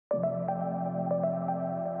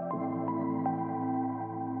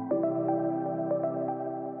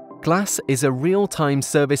Glass is a real-time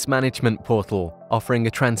service management portal offering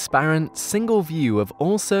a transparent, single view of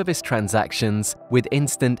all service transactions with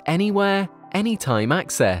instant anywhere, anytime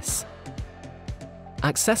access.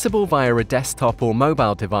 Accessible via a desktop or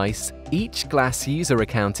mobile device, each Glass user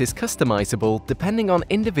account is customizable depending on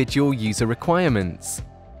individual user requirements.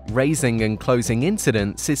 Raising and closing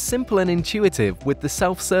incidents is simple and intuitive with the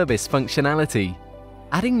self-service functionality.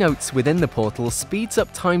 Adding notes within the portal speeds up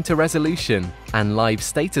time to resolution, and live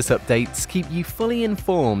status updates keep you fully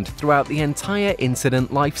informed throughout the entire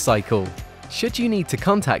incident lifecycle. Should you need to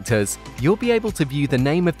contact us, you'll be able to view the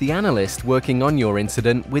name of the analyst working on your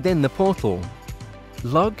incident within the portal.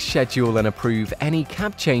 Log, schedule and approve any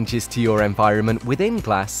cab changes to your environment within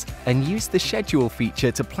Glass and use the schedule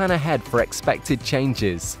feature to plan ahead for expected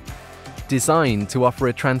changes. Designed to offer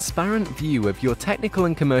a transparent view of your technical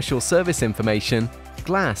and commercial service information,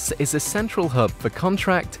 Glass is a central hub for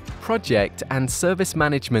contract, project and service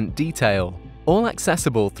management detail, all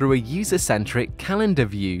accessible through a user-centric calendar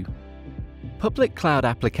view. Public Cloud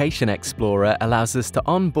Application Explorer allows us to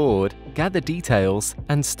onboard, gather details,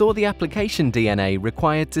 and store the application DNA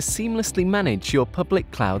required to seamlessly manage your public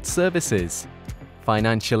cloud services.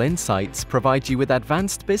 Financial Insights provide you with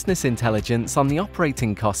advanced business intelligence on the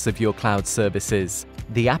operating costs of your cloud services.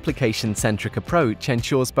 The application-centric approach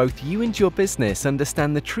ensures both you and your business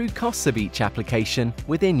understand the true costs of each application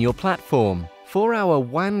within your platform. For our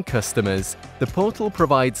WAN customers, the portal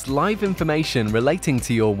provides live information relating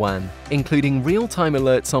to your WAN, including real-time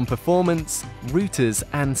alerts on performance, routers,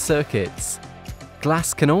 and circuits.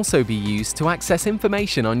 Glass can also be used to access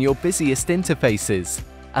information on your busiest interfaces,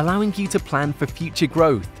 allowing you to plan for future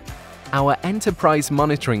growth. Our enterprise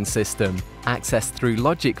monitoring system, accessed through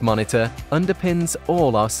Logic Monitor, underpins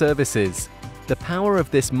all our services. The power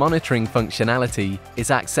of this monitoring functionality is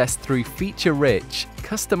accessed through feature-rich,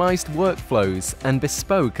 customized workflows and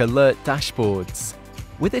bespoke alert dashboards.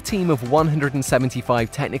 With a team of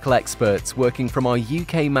 175 technical experts working from our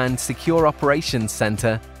UK-manned Secure Operations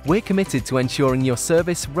Centre, we're committed to ensuring your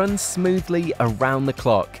service runs smoothly around the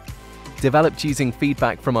clock. Developed using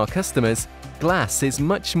feedback from our customers, Glass is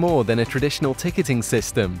much more than a traditional ticketing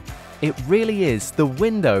system. It really is the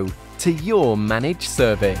window to your managed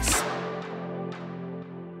service.